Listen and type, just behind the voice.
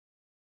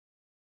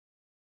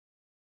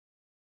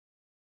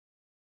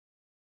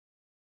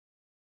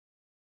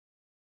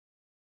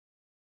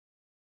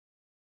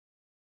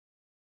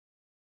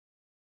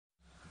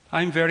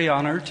I'm very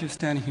honored to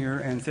stand here,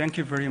 and thank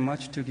you very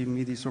much to give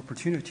me this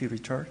opportunity,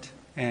 Richard.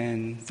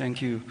 And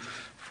thank you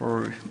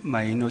for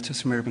my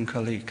Notice American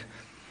colleague.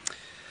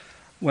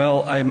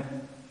 Well,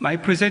 my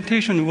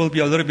presentation will be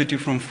a little bit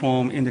different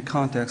from in the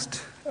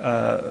context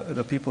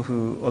the people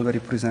who already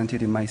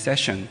presented in my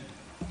session.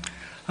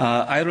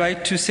 I'd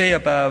like to say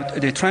about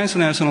the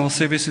Transnational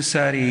Civil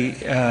Society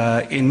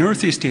in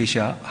Northeast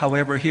Asia.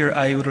 However, here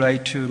I would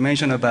like to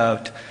mention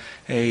about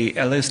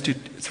at least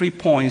 3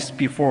 points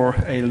before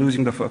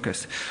losing the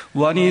focus.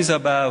 One is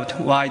about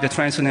why the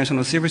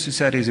Transnational Civil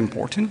Society is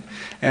important,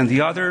 and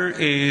the other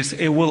is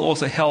it will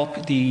also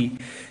help the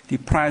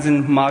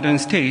present modern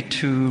state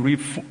to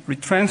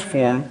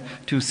transform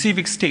to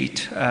civic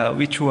state,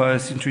 which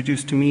was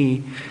introduced to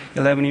me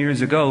 11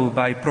 years ago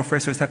by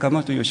Professor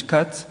Sakamoto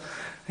Yoshikatsu.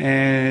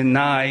 And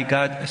now I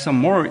got some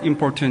more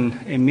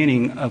important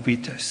meaning of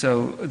it,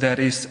 so that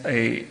is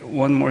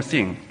one more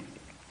thing.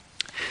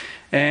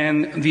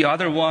 And the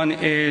other one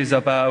is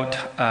about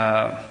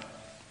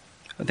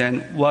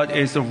then what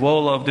is the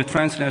role of the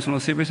Transnational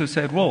Civil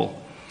Society role.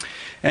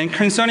 And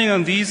concerning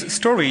on these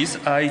stories,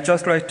 I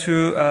just like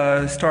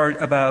to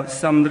start about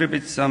some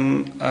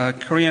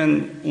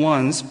Korean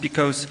ones,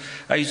 because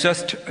I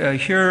just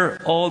hear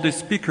all the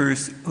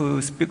speakers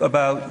who speak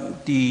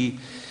about the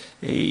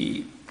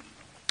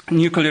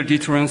nuclear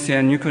deterrence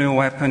and nuclear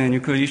weapon and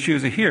nuclear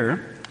issues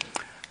here.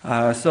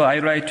 So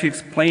I'd like to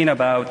explain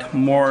about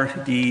more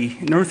the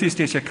Northeast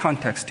Asia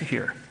context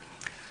here.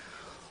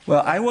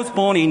 Well, I was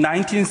born in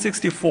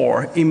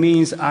 1964. It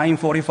means I'm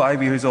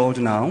 45 years old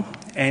now.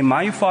 And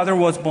my father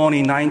was born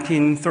in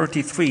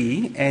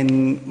 1933.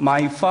 And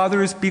my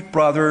father's big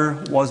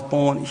brother was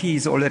born,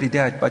 he's already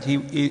dead, but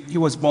he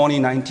was born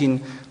in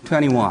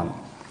 1921.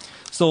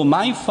 So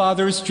my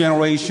father's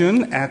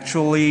generation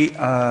actually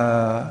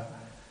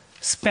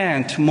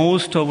spent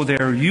most of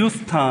their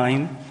youth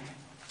time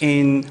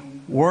in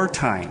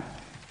wartime,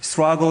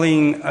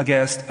 struggling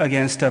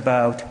against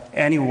about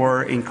any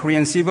war in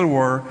Korean Civil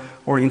War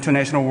or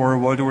International War,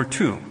 World War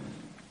II.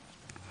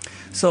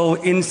 So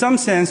in some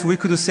sense, we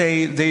could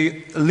say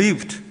they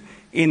lived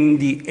in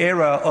the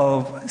era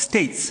of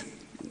states,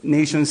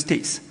 nation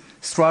states,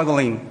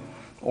 struggling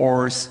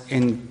or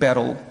in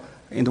battle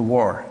in the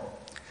war.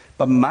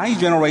 But my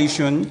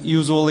generation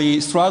usually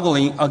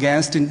struggling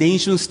against a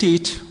nation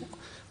state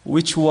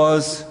which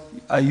was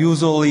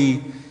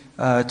usually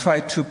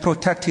tried to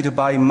protect it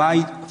by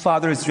my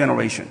father's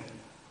generation.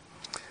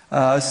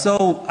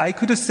 So I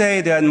could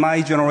say that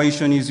my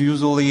generation is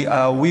usually,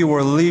 we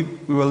were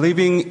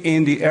living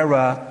in the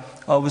era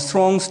of a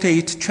strong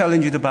state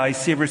challenged by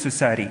civil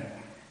society.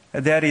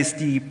 That is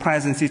the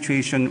present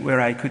situation where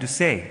I could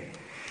say.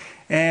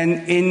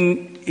 And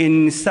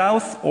in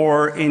South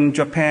or in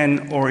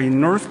Japan or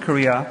in North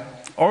Korea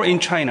or in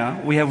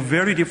China, we have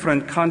very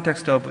different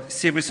context of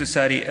civil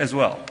society as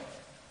well.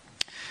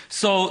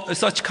 So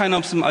such kind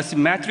of some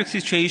asymmetric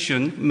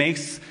situation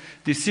makes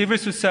the civil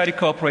society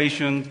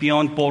cooperation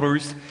beyond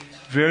borders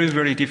very,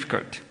 very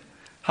difficult.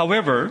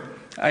 However,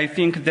 I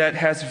think that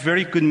has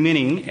very good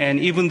meaning, and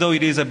even though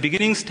it is a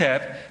beginning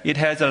step, it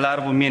has a lot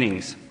of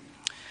meanings.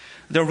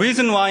 The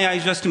reason why I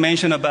just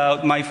mentioned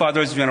about my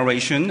father's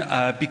generation,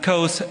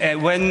 because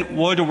when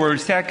World War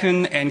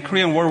II and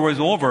Korean War was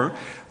over,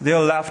 they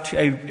left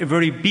a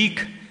very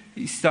big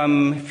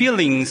some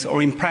feelings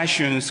or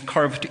impressions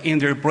carved in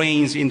their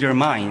brains, in their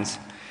minds.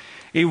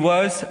 It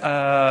was,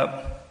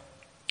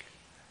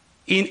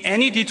 in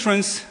any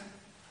deterrence,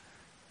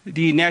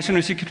 the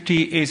national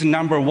security is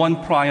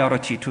 #1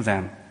 priority to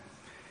them.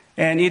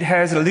 And it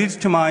has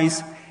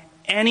legitimized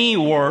any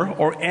war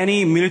or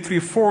any military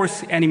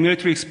force, any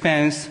military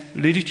expense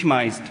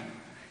legitimized.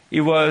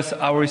 It was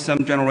our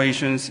some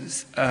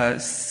generations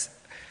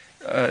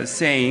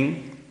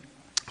saying.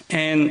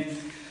 And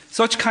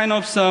such kind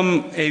of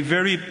a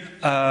very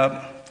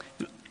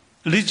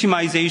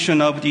legitimization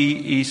of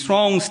the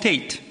strong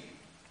state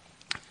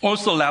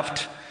also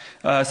left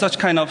such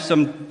kind of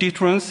some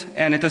deterrence,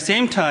 and at the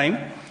same time,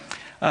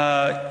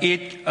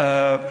 it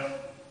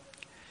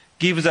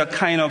gives a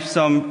kind of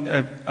some,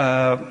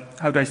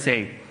 how do I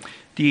say,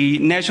 the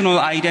national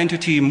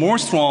identity more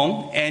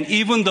strong, and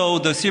even though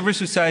the civil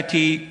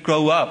society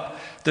grow up,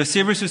 the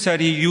civil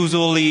society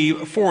usually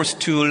forced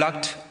to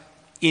locked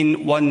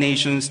in one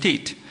nation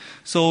state.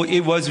 So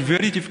it was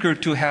very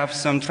difficult to have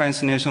some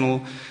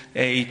transnational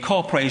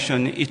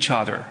cooperation each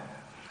other.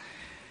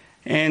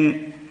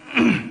 And,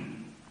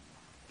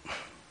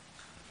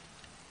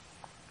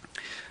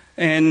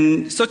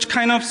 and such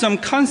kind of some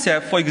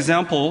concept, for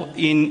example,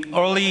 in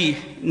early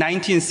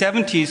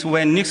 1970s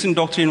when Nixon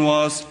Doctrine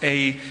was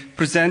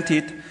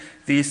presented,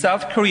 the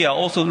South Korea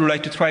also would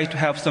like to try to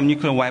have some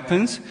nuclear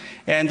weapons.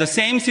 And the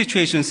same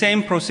situation,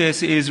 same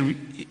process is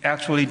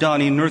actually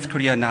done in North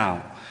Korea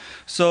now.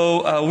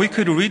 So we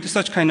could read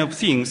such kind of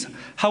things.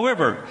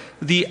 However,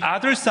 the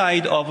other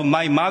side of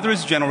my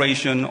mother's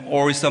generation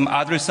or some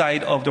other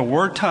side of the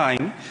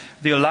wartime,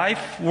 the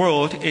life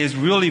world is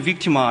really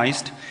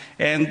victimized,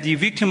 and the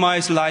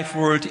victimized life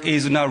world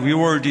is not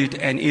rewarded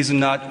and is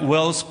not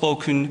well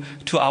spoken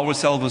to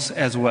ourselves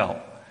as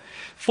well.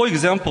 For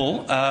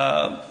example,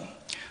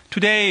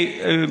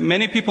 today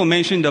many people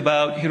mentioned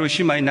about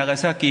Hiroshima and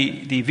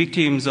Nagasaki, the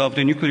victims of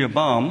the nuclear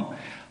bomb.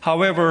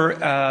 However,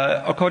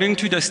 according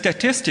to the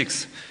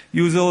statistics,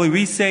 usually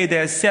we say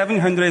that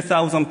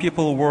 700,000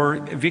 people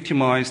were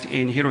victimized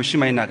in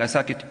Hiroshima and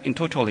Nagasaki in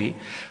totally.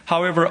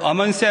 However,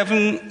 among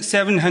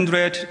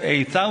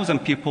 700,000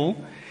 people,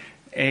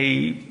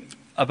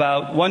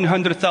 about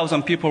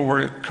 100,000 people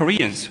were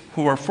Koreans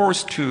who were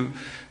forced to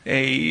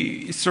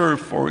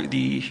serve for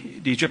the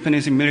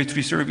Japanese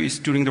military service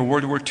during the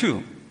World War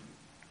II.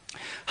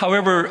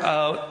 However,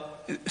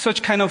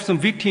 such kind of some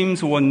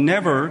victims were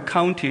never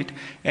counted,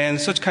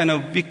 and such kind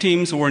of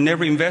victims were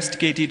never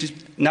investigated,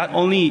 not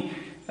only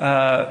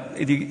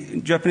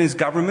the Japanese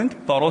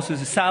government, but also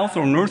the South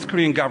or North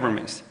Korean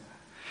governments.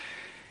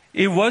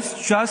 It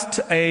was just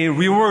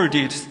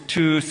rewarded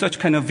to such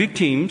kind of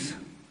victims.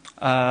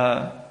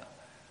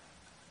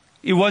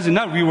 It was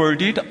not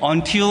rewarded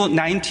until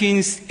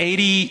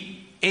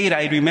 1988,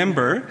 I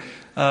remember,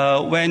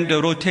 when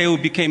the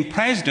Rotae became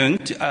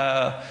president,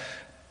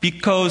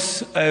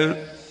 because in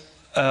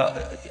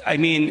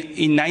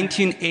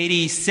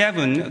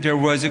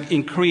 1987,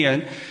 in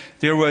Korea,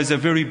 there was a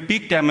very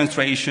big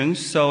demonstration.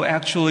 So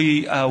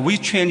actually, we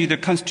changed the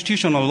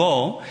constitutional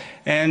law,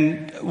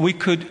 and we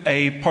could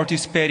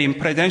participate in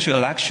presidential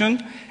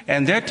election.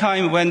 And that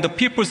time, when the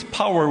people's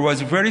power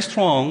was very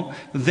strong,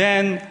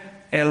 then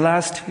at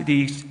last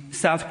the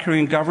South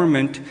Korean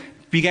government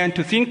began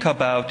to think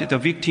about the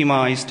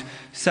victimized,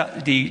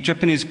 the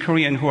Japanese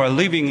Korean who are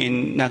living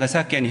in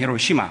Nagasaki and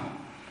Hiroshima.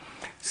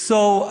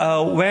 So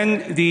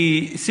when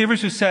the civil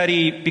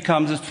society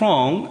becomes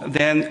strong,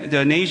 then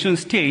the nation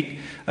state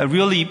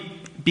really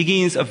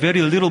begins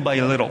very little by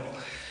little.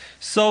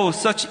 So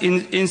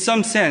in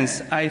some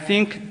sense, I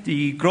think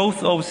the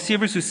growth of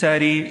civil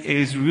society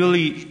is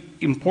really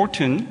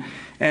important,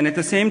 and at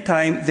the same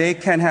time, they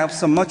can have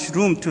so much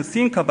room to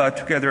think about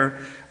together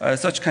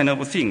such kind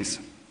of things.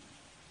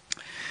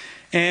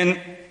 And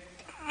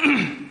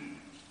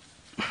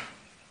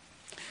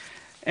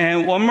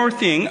one more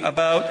thing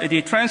about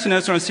the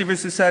transnational civil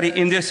society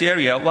in this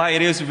area, why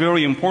it is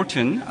very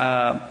important.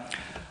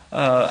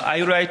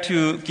 I would like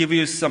to give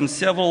you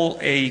several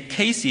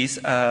cases.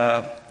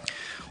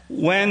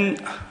 When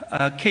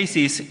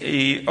cases,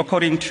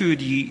 according to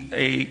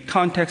the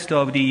context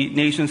of the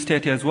nation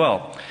state as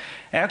well.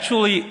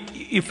 Actually,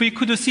 if we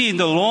could see in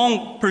the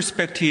long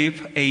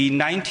perspective, a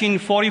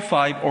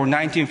 1945 or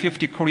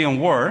 1950 Korean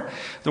War,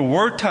 the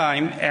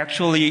wartime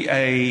actually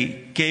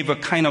gave a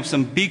kind of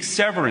some big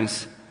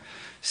severance.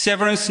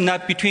 Severance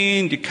not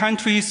between the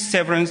countries,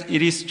 severance,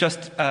 it is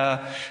just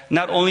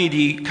not only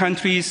the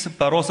countries,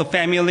 but also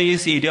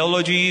families,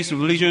 ideologies,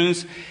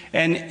 religions,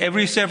 and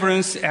every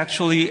severance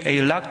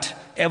actually locked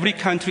every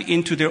country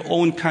into their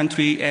own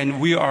country,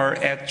 and we are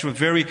actually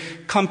very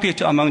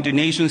compared among the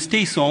nation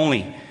states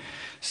only.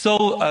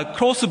 So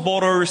cross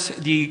borders,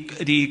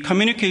 the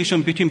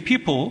communication between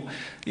people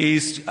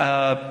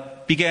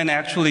began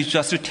actually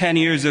just 10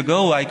 years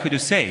ago, I could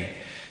say.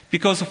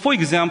 Because, for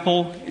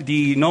example,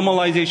 the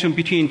normalization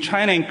between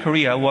China and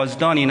Korea was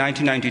done in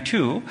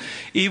 1992,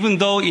 even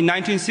though in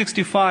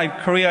 1965,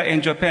 Korea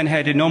and Japan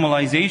had a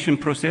normalization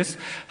process.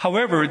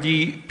 However,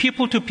 the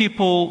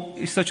people-to-people,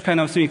 such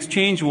kind of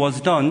exchange was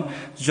done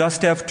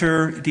just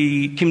after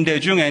the Kim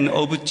Dae-jung and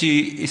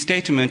Obuchi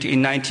statement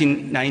in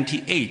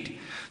 1998.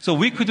 So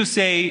we could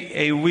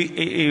say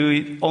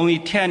only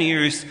 10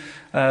 years,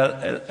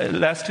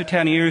 last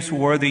 10 years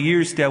were the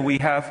years that we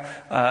have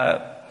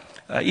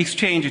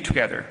exchange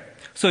together.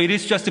 So it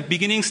is just a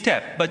beginning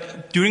step.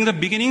 But during the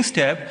beginning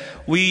step,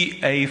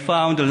 we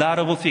found a lot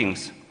of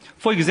things.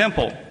 For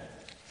example,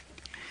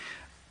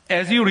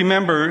 as you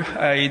remember,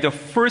 the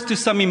first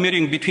summit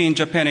meeting between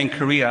Japan and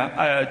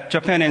Korea,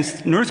 Japan and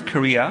North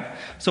Korea,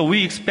 so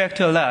we expect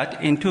a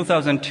lot in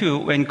 2002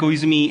 when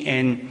Koizumi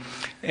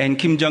and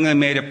Kim Jong-un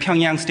made a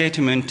Pyongyang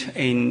statement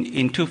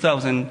in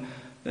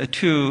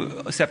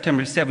 2002,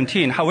 September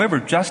 17. However,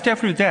 just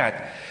after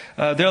that,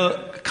 there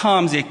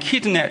comes a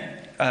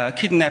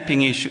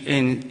kidnapping issue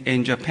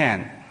in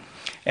Japan.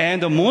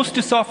 And the most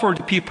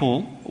suffered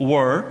people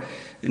were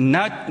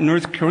not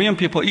North Korean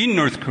people in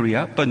North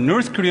Korea, but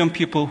North Korean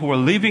people who were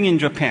living in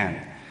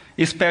Japan,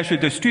 especially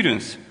the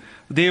students.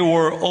 They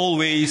were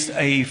always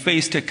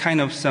faced a kind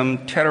of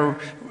some terror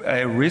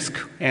risk,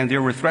 and they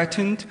were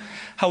threatened.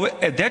 However,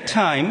 at that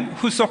time,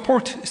 who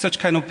support such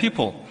kind of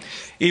people?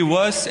 It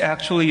was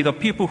actually the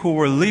people who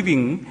were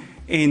living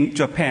in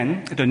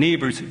Japan, the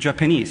neighbors,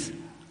 Japanese.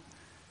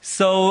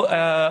 So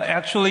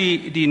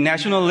actually, the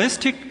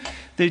nationalistic,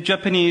 the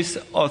Japanese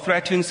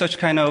threatened such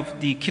kind of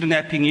the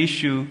kidnapping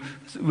issue.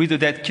 With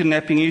that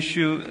kidnapping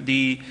issue,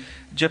 the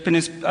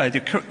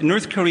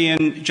North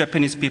Korean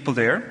Japanese people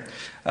there.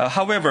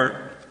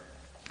 However,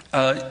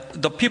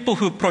 the people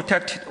who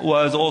protected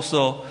was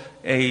also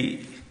a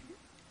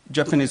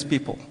Japanese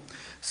people.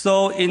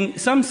 So in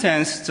some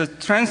sense, the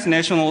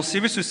transnational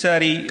civil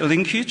society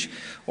linkage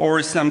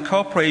or some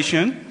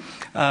cooperation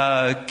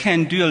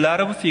can do a lot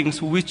of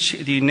things which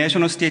the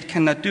national state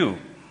cannot do.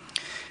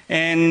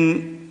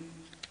 And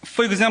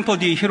For example,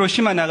 the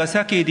Hiroshima,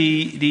 Nagasaki,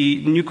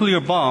 the nuclear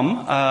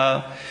bomb,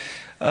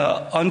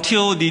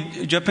 until the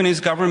Japanese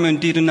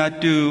government did not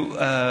do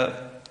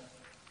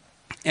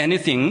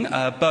anything,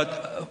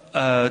 but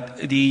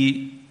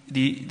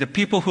the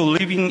people who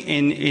living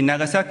in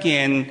Nagasaki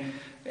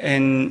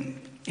and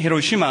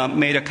Hiroshima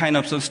made a kind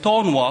of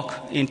stone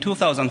walk in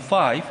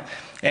 2005.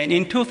 And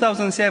in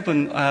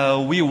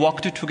 2007, we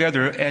walked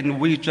together and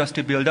we just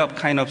build up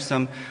kind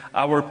of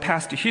our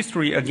past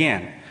history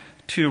again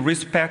to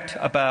respect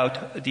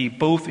about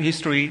both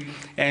history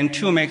and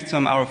to make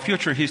our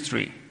future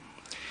history.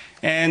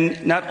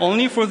 And not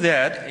only for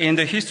that, in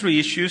the history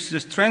issues,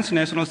 this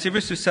transnational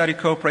civil society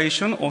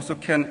cooperation also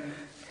can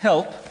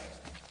help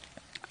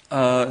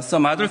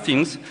some other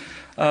things.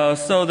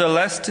 So the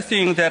last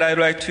thing that I'd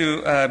like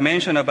to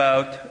mention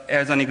about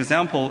as an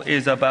example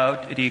is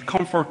about the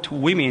comfort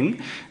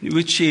women,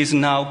 which is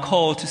now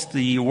called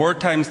the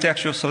wartime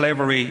sexual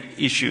slavery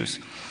issues.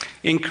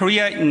 In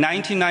Korea in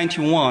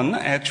 1991,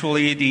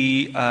 actually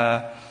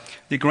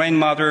the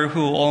grandmother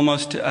who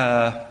almost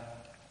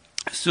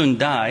soon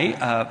died,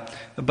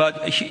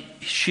 but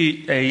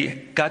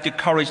she got the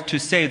courage to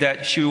say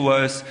that she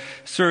was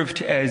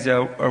served as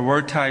a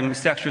wartime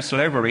sexual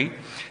slavery.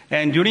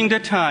 And during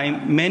that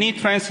time, many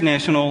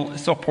transnational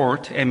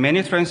support and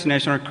many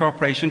transnational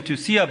cooperation to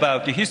see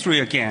about the history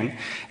again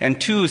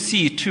and to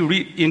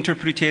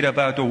reinterpret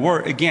about the war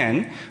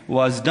again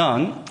was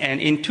done.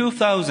 And in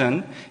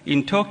 2000,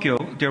 in Tokyo,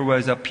 there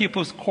was a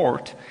people's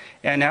court.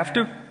 And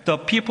after the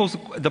people's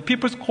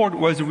court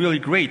was really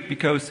great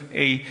because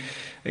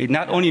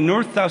not only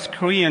North-South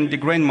Korean, the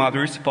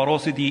grandmothers, but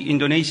also the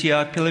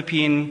Indonesia,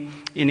 Philippines,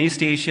 in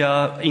East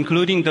Asia,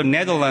 including the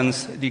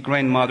Netherlands, the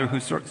grandmother who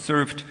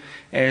served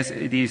as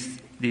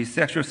the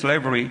sexual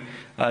slavery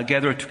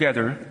gathered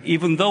together.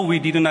 Even though we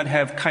did not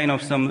have kind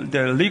of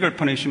the legal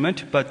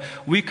punishment, but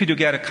we could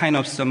get a kind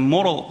of some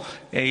moral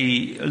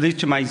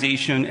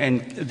legitimization,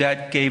 and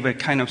that gave a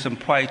kind of some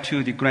pride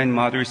to the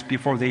grandmothers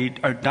before they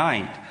are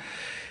dying.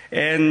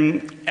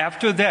 And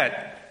after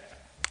that,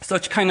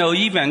 such kind of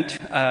event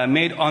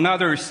made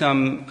another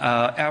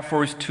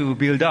efforts to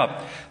build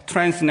up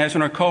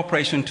transnational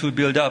cooperation to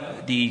build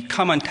up the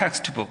common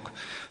textbook.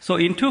 So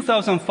in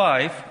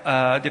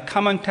 2005, the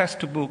common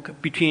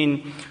textbook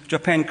between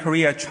Japan,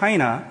 Korea,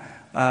 China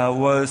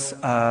was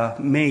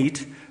made.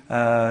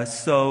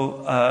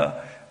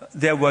 So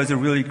there was a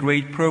really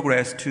great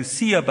progress to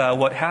see about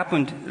what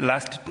happened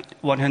last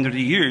 100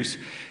 years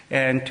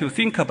and to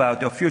think about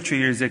the future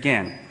years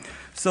again.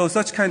 So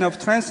such kind of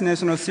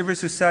transnational civil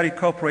society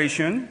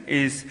cooperation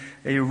is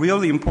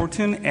really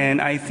important, and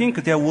I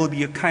think there will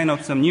be a kind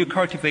of some new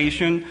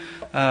cultivation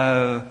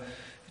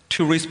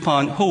to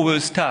respond who will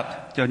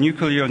stop the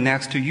nuclear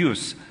next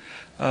use.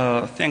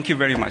 Thank you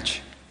very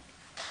much.